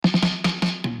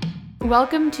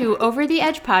Welcome to Over the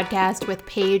Edge podcast with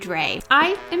Paige Ray.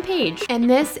 I am Paige, and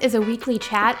this is a weekly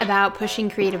chat about pushing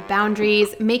creative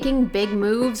boundaries, making big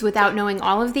moves without knowing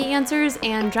all of the answers,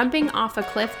 and jumping off a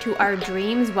cliff to our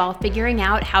dreams while figuring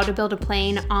out how to build a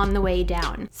plane on the way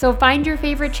down. So find your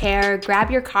favorite chair,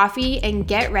 grab your coffee, and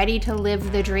get ready to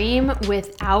live the dream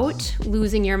without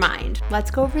losing your mind.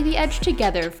 Let's go over the edge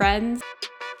together, friends.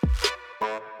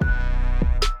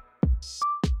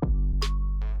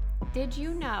 Did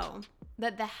you know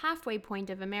that the halfway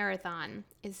point of a marathon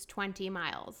is 20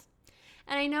 miles?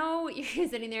 And I know you're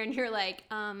sitting there and you're like,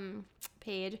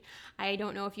 Paige, I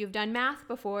don't know if you've done math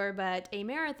before, but a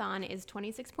marathon is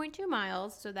 26.2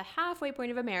 miles. So the halfway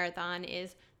point of a marathon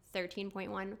is 13.1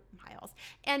 miles.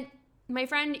 And my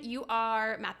friend, you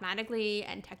are mathematically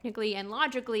and technically and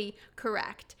logically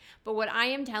correct. But what I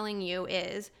am telling you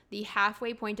is the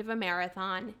halfway point of a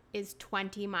marathon is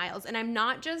 20 miles. And I'm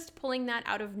not just pulling that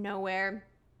out of nowhere.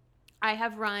 I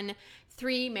have run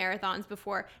 3 marathons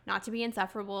before, not to be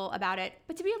insufferable about it,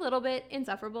 but to be a little bit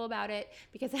insufferable about it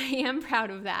because I am proud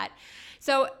of that.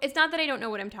 So it's not that I don't know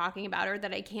what I'm talking about or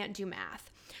that I can't do math.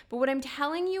 But what I'm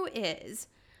telling you is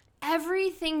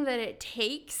everything that it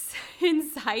takes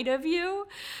inside of you,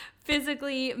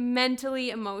 physically,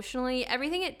 mentally, emotionally,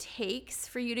 everything it takes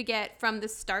for you to get from the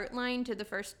start line to the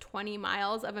first 20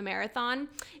 miles of a marathon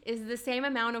is the same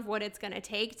amount of what it's going to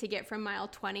take to get from mile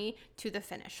 20 to the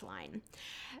finish line.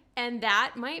 And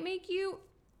that might make you,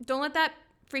 don't let that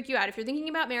freak you out. If you're thinking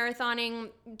about marathoning,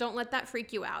 don't let that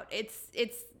freak you out. It's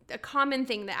a common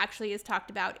thing that actually is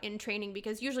talked about in training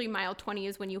because usually mile 20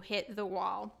 is when you hit the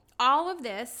wall. All of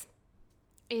this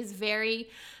is very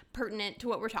pertinent to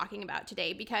what we're talking about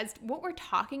today because what we're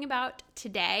talking about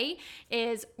today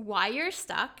is why you're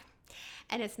stuck,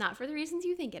 and it's not for the reasons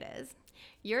you think it is.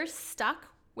 You're stuck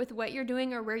with what you're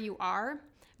doing or where you are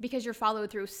because your follow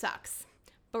through sucks.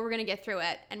 But we're going to get through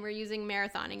it, and we're using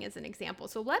marathoning as an example.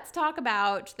 So let's talk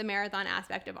about the marathon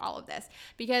aspect of all of this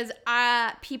because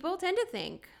people tend to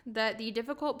think that the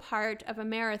difficult part of a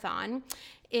marathon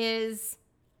is,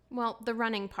 well, the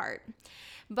running part.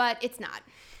 But it's not.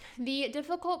 The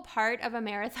difficult part of a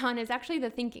marathon is actually the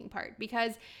thinking part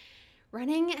because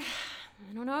running,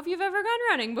 I don't know if you've ever gone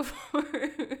running before.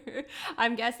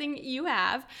 I'm guessing you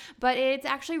have, but it's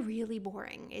actually really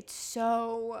boring. It's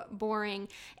so boring.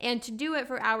 And to do it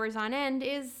for hours on end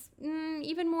is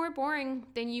even more boring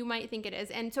than you might think it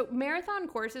is. And so marathon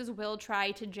courses will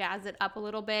try to jazz it up a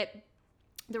little bit.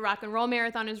 The Rock and Roll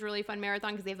Marathon is a really fun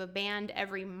marathon because they have a band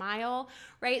every mile,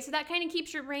 right? So that kind of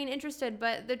keeps your brain interested.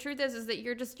 But the truth is that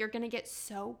you're going to get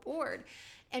so bored.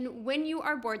 And when you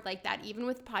are bored like that, even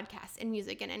with podcasts and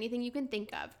music and anything you can think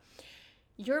of,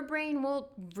 your brain will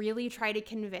really try to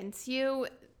convince you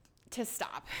to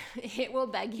stop. It will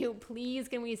beg you, please,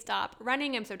 can we stop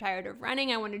running? I'm so tired of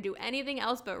running. I want to do anything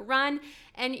else but run.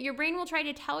 And your brain will try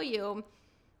to tell you,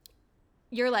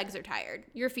 your legs are tired,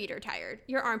 your feet are tired,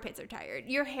 your armpits are tired,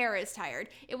 your hair is tired.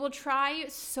 It will try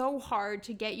so hard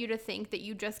to get you to think that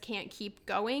you just can't keep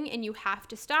going and you have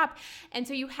to stop. And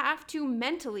so you have to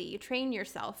mentally train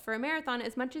yourself for a marathon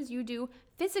as much as you do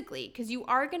physically because you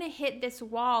are going to hit this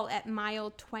wall at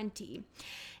mile 20.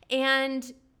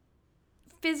 And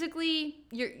physically,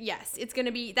 it's going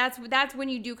to be, that's when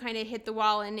you do kind of hit the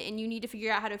wall and you need to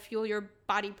figure out how to fuel your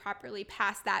body properly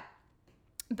past that.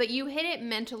 But you hit it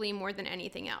mentally more than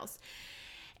anything else.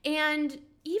 And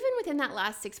even within that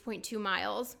last 6.2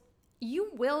 miles, you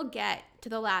will get to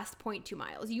the last 0.2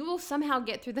 miles. You will somehow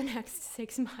get through the next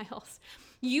 6 miles.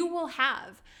 You will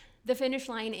have the finish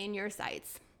line in your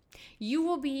sights. You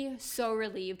will be so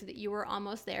relieved that you were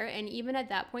almost there. And even at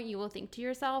that point, you will think to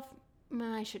yourself,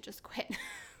 I should just quit.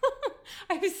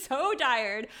 I'm so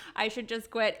tired. I should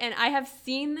just quit. And I have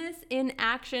seen this in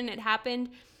action. It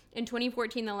happened in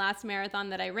 2014, the last marathon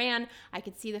that I ran. I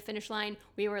could see the finish line.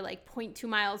 We were like 0.2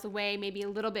 miles away, maybe a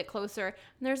little bit closer.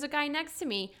 And there's a guy next to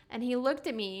me, and he looked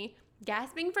at me,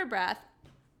 gasping for breath.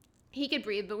 He could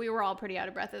breathe, but we were all pretty out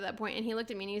of breath at that point. And he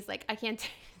looked at me, and he's like, I can't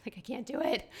do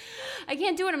it. I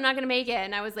can't do it. I'm not going to make it.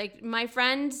 And I was like, my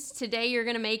friend, today you're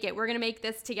going to make it. We're going to make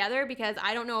this together because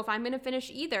I don't know if I'm going to finish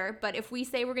either. But if we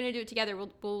say we're going to do it together,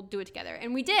 we'll do it together.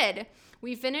 And we did.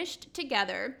 We finished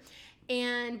together.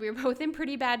 And we were both in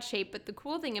pretty bad shape. But the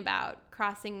cool thing about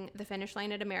crossing the finish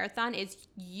line at a marathon is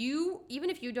even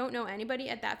if you don't know anybody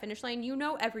at that finish line, you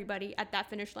know everybody at that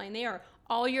finish line. They are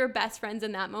all your best friends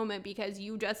in that moment because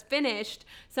you just finished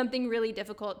something really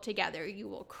difficult together. You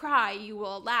will cry, you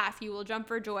will laugh, you will jump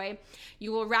for joy,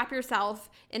 you will wrap yourself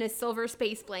in a silver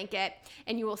space blanket,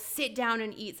 and you will sit down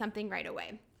and eat something right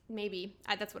away. Maybe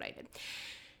that's what I did.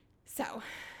 So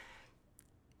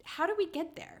how do we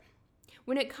get there?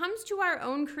 when it comes to our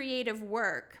own creative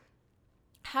work,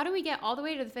 how do we get all the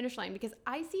way to the finish line? Because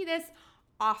I see this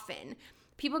often.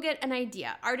 People get an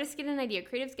idea, artists get an idea,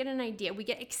 creatives get an idea. We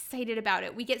get excited about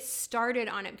it. We get started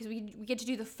on it because we get to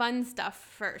do the fun stuff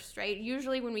first, right?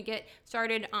 Usually when we get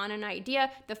started on an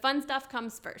idea, the fun stuff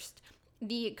comes first.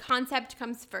 The concept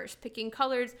comes first. Picking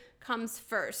colors comes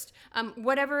first.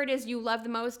 Whatever it is you love the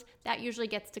most, that usually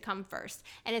gets to come first.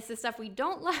 And it's the stuff we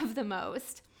don't love the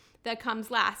most that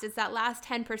comes last. It's that last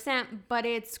 10%, but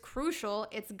it's crucial.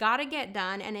 It's got to get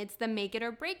done, and it's the make it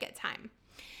or break it time.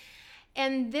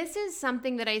 And this is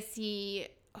something that I see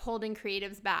holding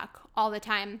creatives back all the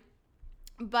time.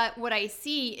 But what I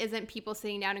see isn't people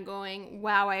sitting down and going,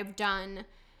 wow, I've done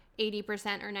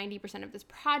 80% or 90% of this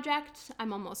project.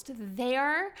 I'm almost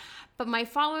there, but my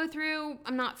follow through,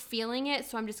 I'm not feeling it,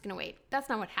 so I'm just going to wait. That's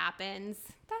not what happens.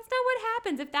 That's not what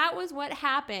happens. If that was what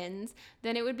happens,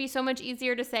 then it would be so much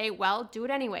easier to say, well, do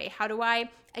it anyway. How do I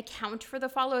account for the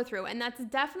follow through? And that's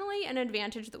definitely an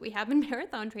advantage that we have in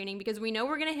marathon training, because we know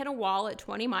we're going to hit a wall at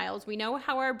 20 miles. We know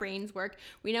how our brains work.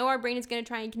 We know our brain is going to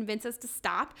try and convince us to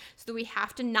stop, so that we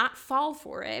have to not fall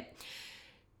for it.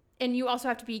 And you also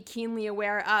have to be keenly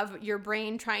aware of your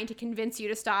brain trying to convince you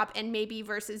to stop, and maybe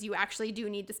versus you actually do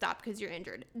need to stop because you're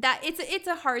injured. That it's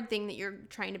a hard thing that you're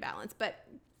trying to balance, but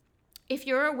if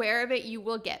you're aware of it, you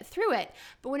will get through it.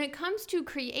 But when it comes to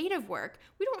creative work,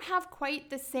 we don't have quite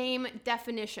the same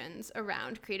definitions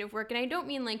around creative work. And I don't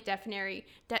mean like dictionary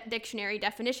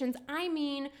definitions. I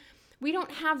mean, we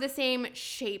don't have the same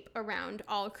shape around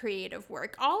all creative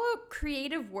work. All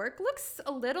creative work looks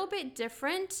a little bit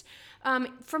different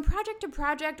from project to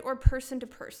project or person to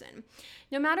person.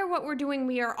 No matter what we're doing,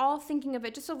 we are all thinking of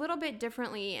it just a little bit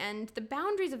differently, and the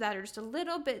boundaries of that are just a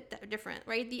little bit different,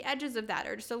 right? The edges of that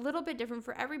are just a little bit different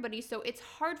for everybody, so it's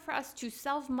hard for us to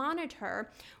self-monitor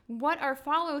what our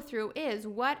follow-through is,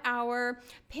 what our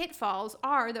pitfalls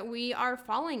are that we are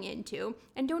falling into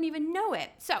and don't even know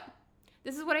it. So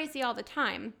this is what I see all the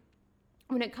time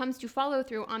when it comes to follow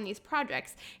through on these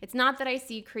projects. It's not that I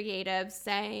see creatives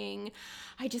saying,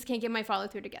 I just can't get my follow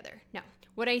through together. No.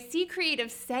 What I see creatives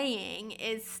saying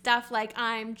is stuff like,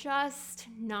 I'm just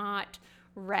not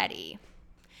ready.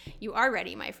 You are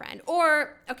ready, my friend.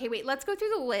 Or, okay, wait, let's go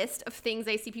through the list of things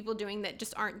I see people doing that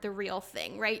just aren't the real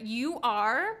thing, right? You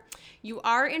are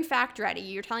in fact ready.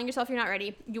 You're telling yourself you're not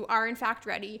ready. You are in fact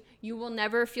ready. You will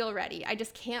never feel ready. I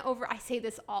say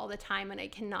this all the time, and I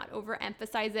cannot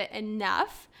overemphasize it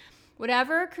enough.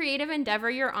 Whatever creative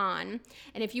endeavor you're on,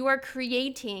 and if you are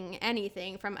creating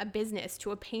anything from a business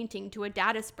to a painting to a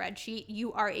data spreadsheet,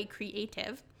 you are a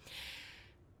creative.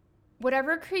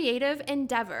 Whatever creative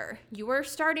endeavor you are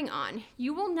starting on,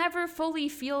 you will never fully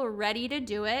feel ready to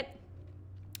do it,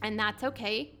 and that's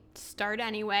okay. Start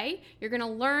anyway. You're going to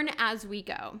learn as we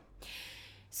go.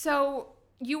 So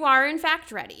you are in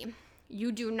fact ready.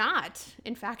 You do not,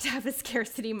 in fact, have a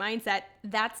scarcity mindset.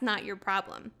 That's not your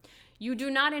problem. You do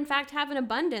not, in fact, have an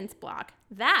abundance block.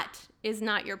 That is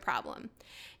not your problem.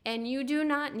 And you do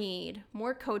not need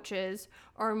more coaches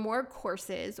or more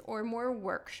courses or more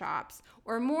workshops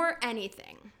or more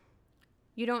anything.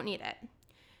 You don't need it.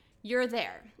 You're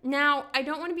there. Now, I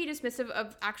don't want to be dismissive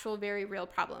of actual very real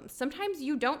problems. Sometimes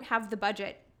you don't have the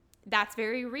budget. That's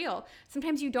very real.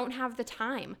 Sometimes you don't have the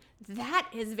time. That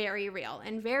is very real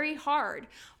and very hard.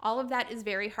 All of that is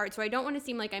very hard. So I don't want to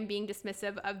seem like I'm being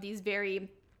dismissive of these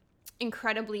very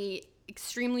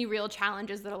extremely real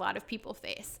challenges that a lot of people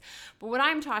face. But what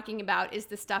I'm talking about is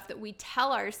the stuff that we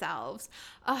tell ourselves,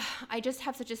 I just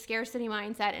have such a scarcity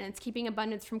mindset and it's keeping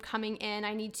abundance from coming in.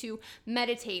 I need to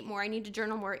meditate more. I need to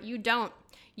journal more. You don't.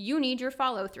 You need your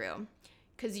follow through,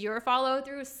 because your follow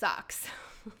through sucks.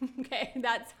 Okay,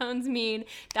 that sounds mean.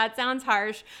 That sounds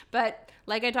harsh. But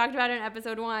like I talked about in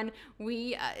episode 1,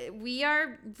 we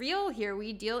are real here.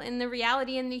 We deal in the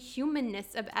reality and the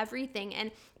humanness of everything. And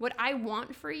what I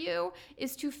want for you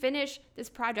is to finish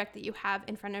this project that you have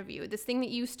in front of you. This thing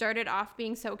that you started off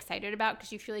being so excited about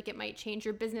because you feel like it might change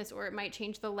your business or it might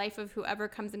change the life of whoever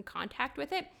comes in contact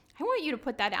with it. I want you to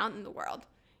put that out in the world.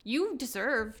 You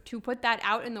deserve to put that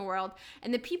out in the world.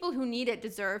 And the people who need it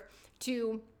deserve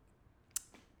to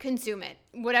consume it,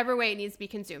 whatever way it needs to be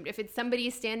consumed. If it's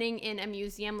somebody standing in a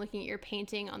museum looking at your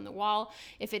painting on the wall,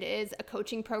 if it is a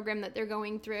coaching program that they're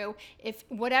going through, if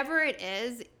whatever it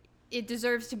is, it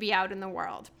deserves to be out in the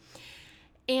world.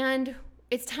 And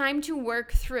it's time to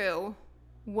work through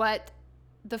what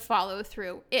the follow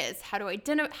through is. How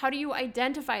do you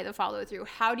identify the follow through?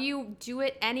 How do you do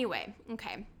it anyway?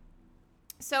 Okay.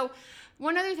 So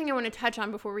one other thing I want to touch on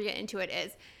before we get into it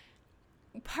is,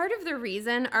 part of the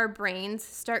reason our brains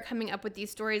start coming up with these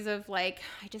stories of like,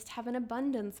 I just have an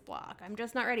abundance block, I'm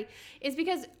just not ready, is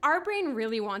because our brain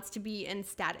really wants to be in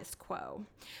status quo.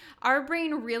 Our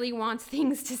brain really wants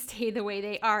things to stay the way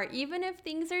they are, even if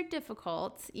things are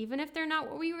difficult, even if they're not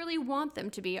what we really want them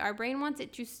to be. Our brain wants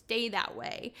it to stay that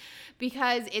way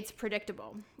because it's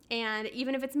predictable. And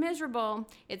even if it's miserable,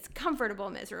 it's comfortable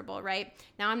miserable, right?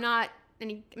 Now, I'm not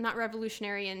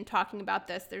revolutionary in talking about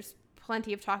this. There's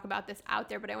plenty of talk about this out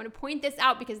there, but I want to point this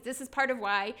out because this is part of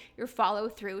why your follow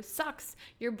through sucks.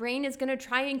 Your brain is going to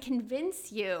try and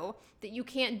convince you that you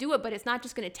can't do it, but it's not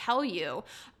just going to tell you,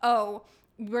 oh,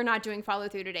 we're not doing follow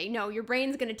through today. No, your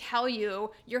brain's going to tell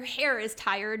you your hair is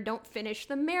tired, don't finish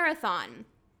the marathon.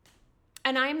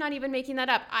 And I'm not even making that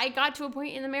up. I got to a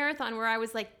point in the marathon where I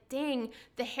was like, dang,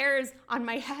 the hairs on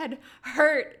my head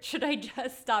hurt. Should I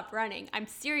just stop running? I'm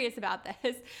serious about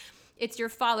this. It's your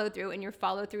follow through, and your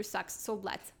follow through sucks. So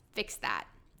let's fix that.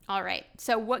 All right.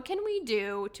 So what can we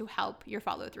do to help your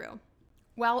follow through?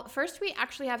 Well, first we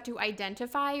actually have to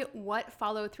identify what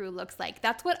follow through looks like.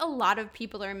 That's what a lot of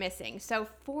people are missing. So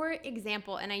for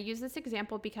example, and I use this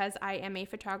example because I am a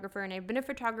photographer and I've been a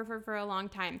photographer for a long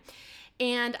time.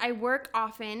 And I work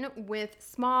often with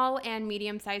small and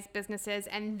medium-sized businesses,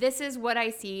 and this is what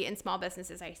I see in small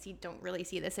businesses. Don't really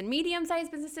see this in medium-sized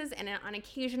businesses, and on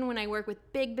occasion when I work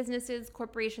with big businesses,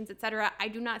 corporations, etc., I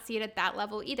do not see it at that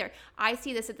level either. I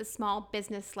see this at the small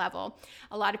business level.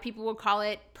 A lot of people will call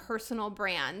it personal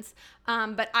brands,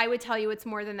 but I would tell you it's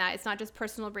more than that. It's not just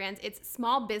personal brands. It's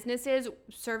small businesses,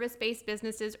 service-based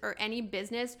businesses, or any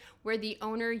business where the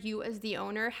owner, you as the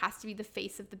owner, has to be the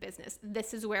face of the business.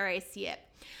 This is where I see it.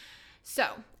 So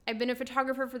I've been a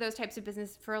photographer for those types of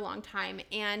business for a long time.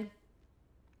 And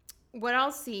what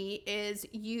I'll see is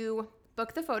you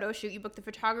book the photo shoot, you book the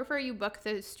photographer, you book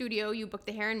the studio, you book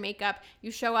the hair and makeup, you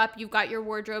show up, you've got your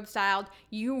wardrobe styled,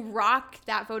 you rock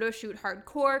that photo shoot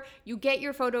hardcore, you get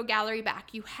your photo gallery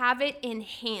back, you have it in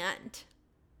hand,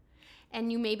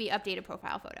 and you maybe update a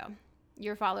profile photo.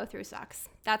 Your follow through sucks.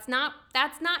 That's not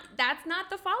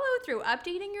the follow through.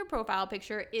 Updating your profile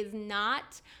picture is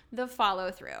not the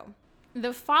follow through.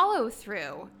 The follow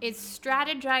through is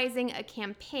strategizing a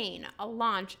campaign, a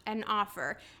launch, an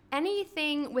offer,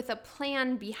 anything with a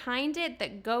plan behind it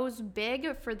that goes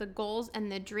big for the goals and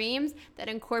the dreams that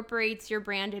incorporates your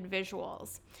branded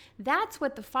visuals. That's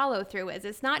what the follow through is.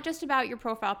 It's not just about your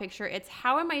profile picture. It's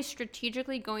how am I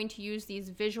strategically going to use these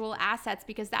visual assets,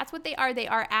 because that's what they are. They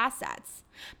are assets.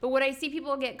 But what I see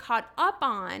people get caught up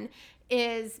on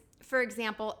is, for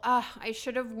example, I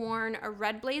should have worn a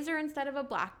red blazer instead of a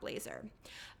black blazer.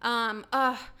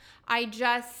 I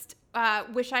just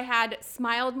wish I had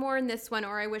smiled more in this one,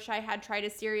 or I wish I had tried a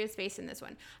serious face in this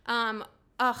one.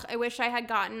 I wish I had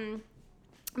gotten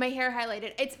my hair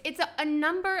highlighted. It's a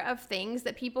number of things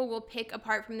that people will pick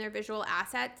apart from their visual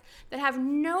assets that have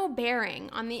no bearing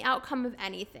on the outcome of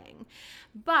anything.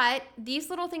 But these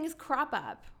little things crop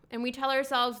up. And we tell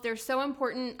ourselves they're so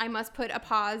important, I must put a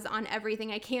pause on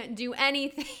everything. I can't do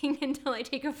anything until I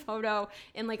take a photo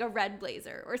in like a red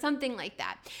blazer or something like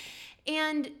that.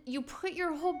 And you put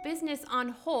your whole business on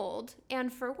hold.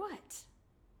 And for what?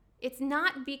 It is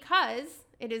not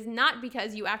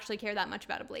because you actually care that much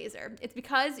about a blazer. It's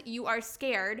because you are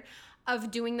scared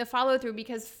of doing the follow through,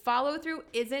 because follow through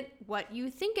isn't what you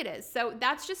think it is. So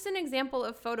that's just an example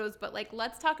of photos, but like,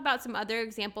 let's talk about some other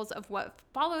examples of what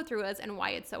follow through is and why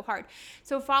it's so hard.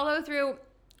 So follow through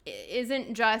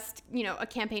isn't just, a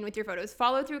campaign with your photos.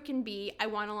 Follow through can be, I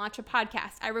want to launch a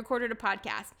podcast. I recorded a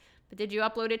podcast, but did you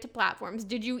upload it to platforms?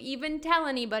 Did you even tell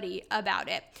anybody about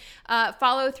it?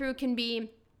 Follow through can be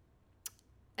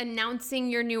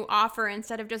announcing your new offer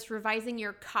instead of just revising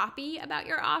your copy about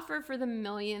your offer for the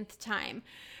millionth time,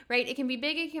 right? It can be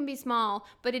big, it can be small,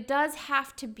 but it does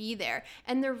have to be there.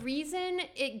 And the reason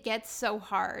it gets so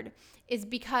hard is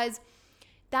because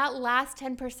that last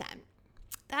 10%,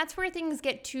 that's where things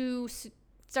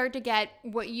start to get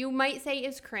what you might say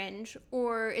is cringe,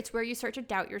 or it's where you start to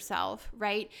doubt yourself,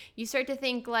 right? You start to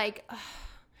think like,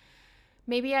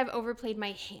 maybe I've overplayed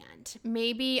my hand.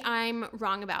 Maybe I'm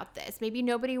wrong about this. Maybe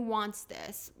nobody wants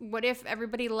this. What if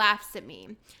everybody laughs at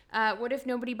me? What if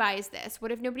nobody buys this?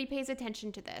 What if nobody pays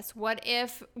attention to this? What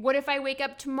if I wake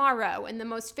up tomorrow and the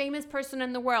most famous person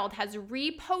in the world has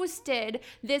reposted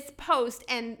this post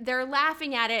and they're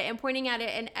laughing at it and pointing at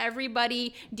it, and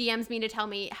everybody DMs me to tell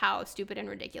me how stupid and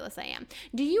ridiculous I am?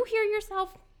 Do you hear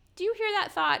yourself? Do you hear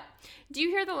that thought? Do you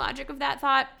hear the logic of that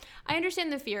thought? I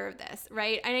understand the fear of this,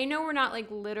 right? And I know we're not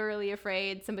like literally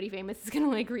afraid somebody famous is going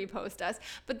to like repost us,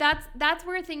 but that's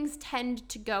where things tend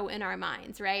to go in our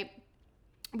minds, right?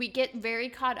 We get very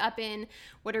caught up in,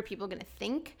 what are people going to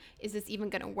think? Is this even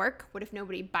going to work? What if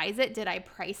nobody buys it? Did I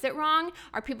price it wrong?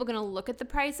 Are people going to look at the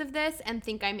price of this and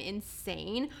think I'm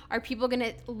insane? Are people going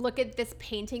to look at this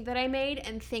painting that I made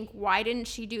and think, why didn't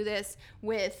she do this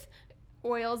with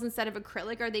oils instead of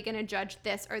acrylic? Are they going to judge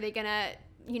this? Are they going to,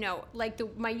 like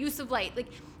my use of light? Like,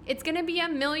 it's going to be a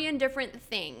million different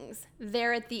things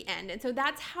there at the end. And so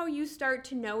that's how you start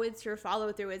to know it's your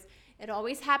follow through. Is it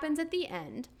always happens at the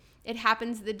end. It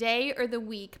happens the day or the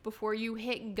week before you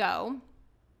hit go.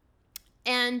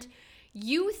 And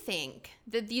you think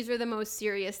that these are the most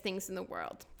serious things in the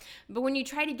world. But when you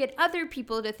try to get other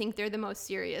people to think they're the most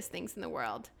serious things in the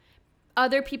world,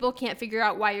 other people can't figure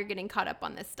out why you're getting caught up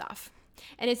on this stuff.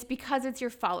 And it's because it's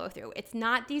your follow through. It's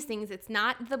not these things. It's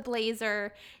not the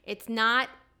blazer. It's not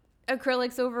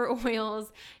acrylics over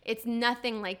oils. It's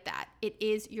nothing like that. It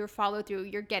is your follow through.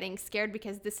 You're getting scared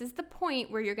because this is the point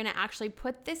where you're going to actually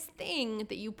put this thing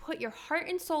that you put your heart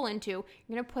and soul into, you're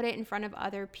going to put it in front of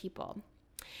other people.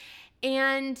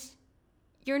 And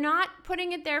you're not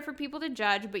putting it there for people to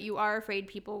judge, but you are afraid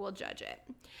people will judge it.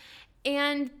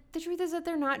 And the truth is that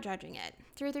they're not judging it.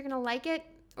 They're either going to like it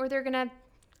or they're going to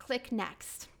click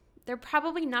next. They're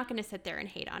probably not going to sit there and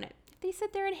hate on it. If they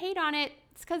sit there and hate on it,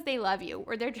 it's because they love you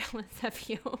or they're jealous of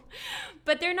you.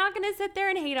 But they're not going to sit there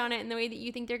and hate on it in the way that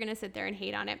you think they're going to sit there and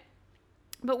hate on it.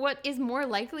 But what is more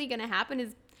likely going to happen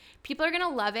is people are going to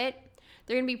love it.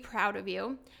 They're going to be proud of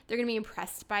you. They're going to be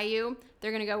impressed by you.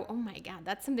 They're going to go, oh my God,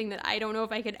 that's something that I don't know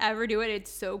if I could ever do it.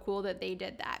 It's so cool that they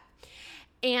did that.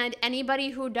 And anybody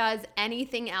who does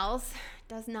anything else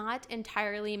does not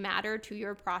entirely matter to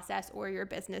your process or your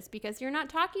business, because you're not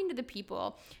talking to the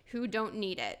people who don't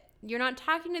need it. You're not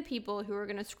talking to people who are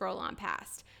going to scroll on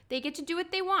past. They get to do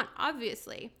what they want,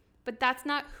 obviously, but that's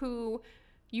not who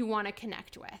you want to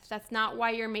connect with. That's not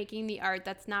why you're making the art.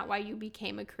 That's not why you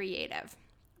became a creative,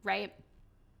 right?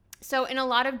 So in a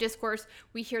lot of discourse,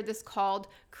 we hear this called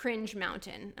cringe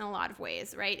mountain in a lot of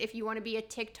ways, right? If you want to be a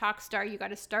TikTok star, you got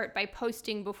to start by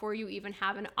posting before you even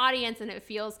have an audience, and it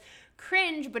feels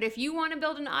cringe. But if you want to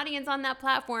build an audience on that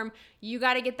platform, you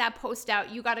got to get that post out.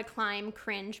 You got to climb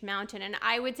cringe mountain. And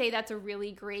I would say that's a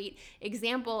really great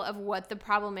example of what the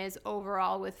problem is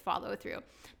overall with follow through.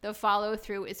 The follow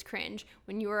through is cringe.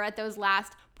 When you are at those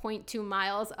last 0.2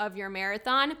 miles of your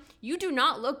marathon, you do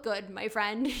not look good, my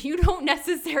friend. You don't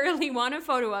necessarily want a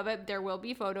photo of it. There will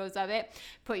be photos of it.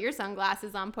 Put your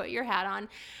sunglasses on, put your hat on,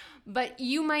 but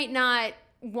you might not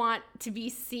want to be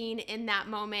seen in that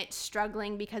moment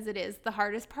struggling, because it is the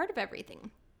hardest part of everything.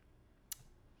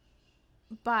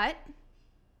 But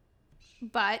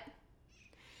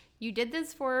you did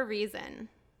this for a reason.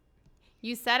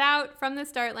 You set out from the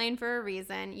start line for a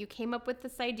reason. You came up with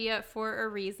this idea for a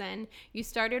reason. You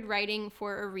started writing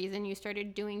for a reason. You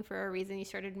started doing for a reason. You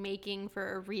started making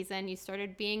for a reason. You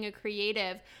started being a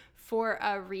creative for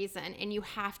a reason. And you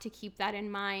have to keep that in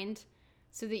mind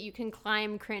so that you can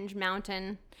climb cringe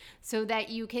mountain, so that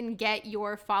you can get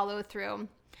your follow through,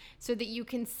 so that you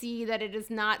can see that it is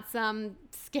not some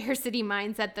scarcity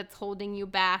mindset that's holding you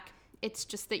back. It's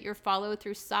just that your follow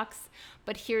through sucks.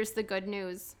 But here's the good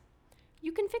news.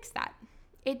 You can fix that.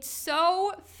 It's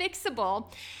so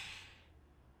fixable.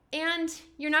 And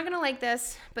you're not going to like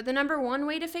this, but the number one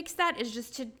way to fix that is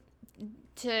just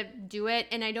to do it.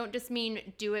 And I don't just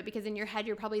mean do it because in your head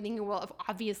you're probably thinking, well,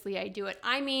 obviously I do it.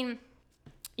 I mean,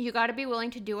 you got to be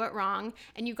willing to do it wrong,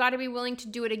 and you got to be willing to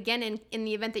do it again in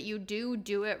the event that you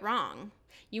do it wrong.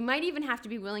 You might even have to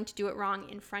be willing to do it wrong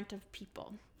in front of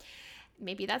people.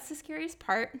 Maybe that's the scariest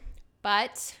part,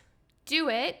 but do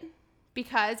it,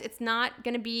 because it's not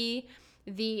going to be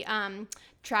the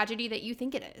tragedy that you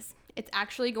think it is. It's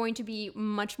actually going to be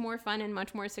much more fun and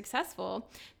much more successful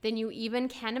than you even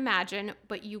can imagine,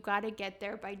 but you got to get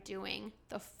there by doing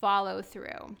the follow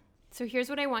through. So here's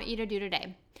what I want you to do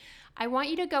today. I want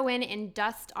you to go in and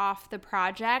dust off the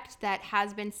project that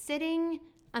has been sitting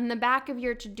on the back of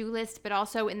your to-do list, but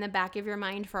also in the back of your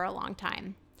mind for a long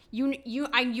time. You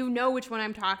know which one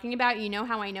I'm talking about. You know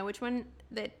how I know which one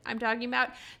that I'm talking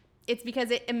about. It's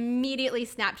because it immediately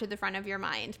snapped to the front of your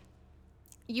mind.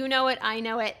 You know it, I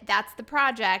know it. That's the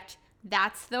project.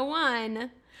 That's the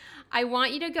one. I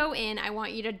want you to go in. I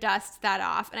want you to dust that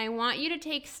off. And I want you to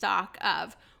take stock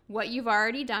of what you've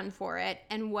already done for it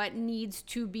and what needs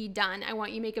to be done. I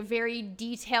want you to make a very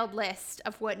detailed list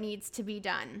of what needs to be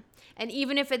done. And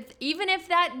even if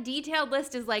that detailed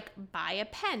list is like, buy a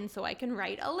pen so I can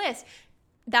write a list,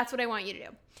 that's what I want you to do.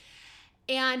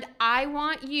 And I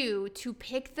want you to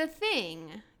pick the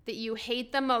thing that you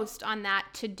hate the most on that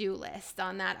to-do list,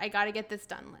 on that I got to get this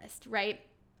done list, right?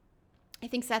 I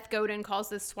think Seth Godin calls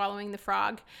this swallowing the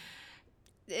frog.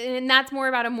 And that's more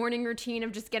about a morning routine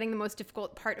of just getting the most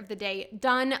difficult part of the day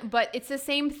done. But it's the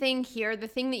same thing here. The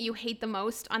thing that you hate the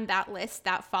most on that list,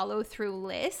 that follow through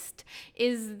list,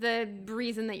 is the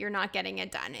reason that you're not getting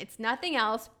it done. It's nothing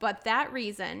else but that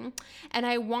reason. And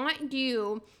I want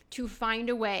you to find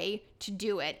a way to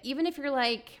do it. Even if you're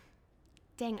like,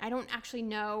 dang, I don't actually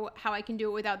know how I can do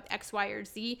it without X, Y, or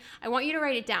Z. I want you to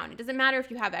write it down. It doesn't matter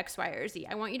if you have X, Y, or Z.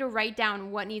 I want you to write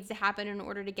down what needs to happen in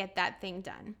order to get that thing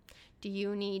done. Do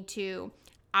you need to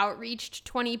outreach to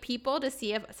 20 people to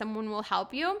see if someone will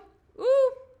help you?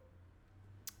 Ooh,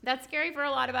 that's scary for a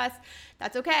lot of us.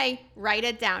 That's okay. Write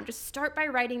it down. Just start by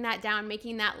writing that down,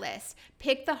 making that list.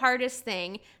 Pick the hardest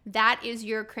thing. That is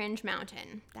your cringe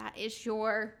mountain. That is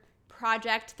your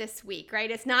project this week,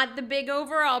 right? It's not the big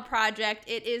overall project.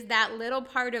 It is that little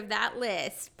part of that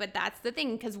list. But that's the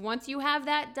thing, because once you have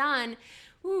that done,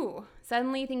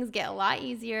 suddenly things get a lot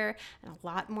easier and a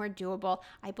lot more doable.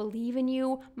 I believe in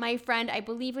you, my friend. I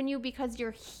believe in you because you're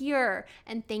here.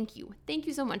 And thank you. Thank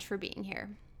you so much for being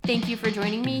here. Thank you for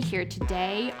joining me here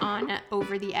today on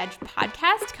Over the Edge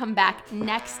podcast. Come back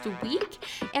next week.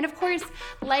 And of course,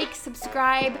 like,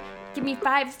 subscribe, give me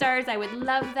 5 stars. I would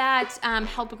love that.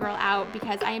 Help a girl out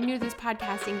because I am new to this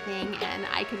podcasting thing and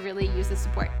I could really use the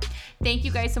support. Thank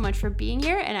you guys so much for being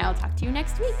here, and I'll talk to you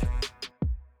next week.